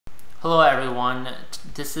Hello everyone,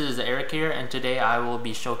 this is Eric here, and today I will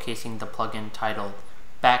be showcasing the plugin titled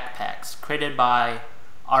Backpacks, created by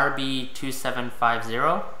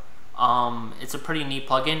RB2750. It's a pretty neat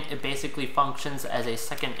plugin. It basically functions as a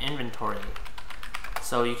second inventory.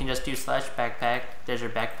 So you can just do /backpack, there's your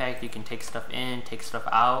backpack, you can take stuff in, take stuff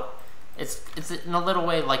out. It's in a little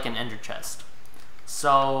way like an ender chest.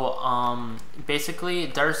 So basically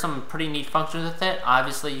there's some pretty neat functions with it.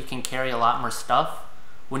 Obviously you can carry a lot more stuff.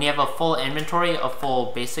 When you have a full inventory, a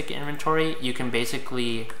full basic inventory, you can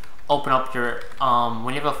basically open up your,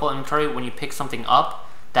 when you have a full inventory, when you pick something up,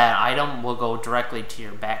 that item will go directly to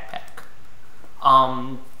your backpack.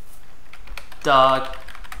 The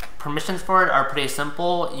permissions for it are pretty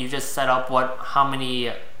simple. You just set up how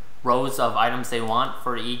many rows of items they want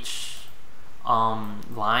for each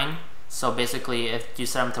line. So basically, if you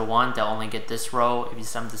set them to 1, they'll only get this row. If you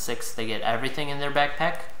set them to 6, they get everything in their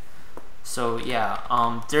backpack. So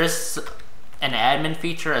yeah, there's an admin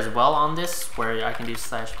feature as well on this where I can do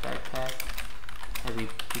 /backpack, maybe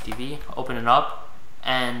PTV, open it up,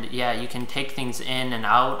 and yeah, you can take things in and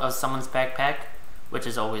out of someone's backpack, which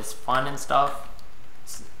is always fun and stuff,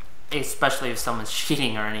 especially if someone's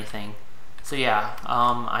cheating or anything. So yeah,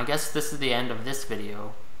 I guess this is the end of this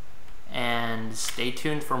video, and stay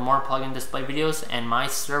tuned for more plugin display videos, and my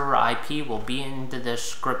server IP will be in the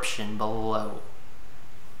description below.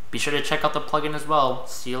 Be sure to check out the plugin as well.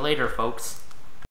 See you later, folks.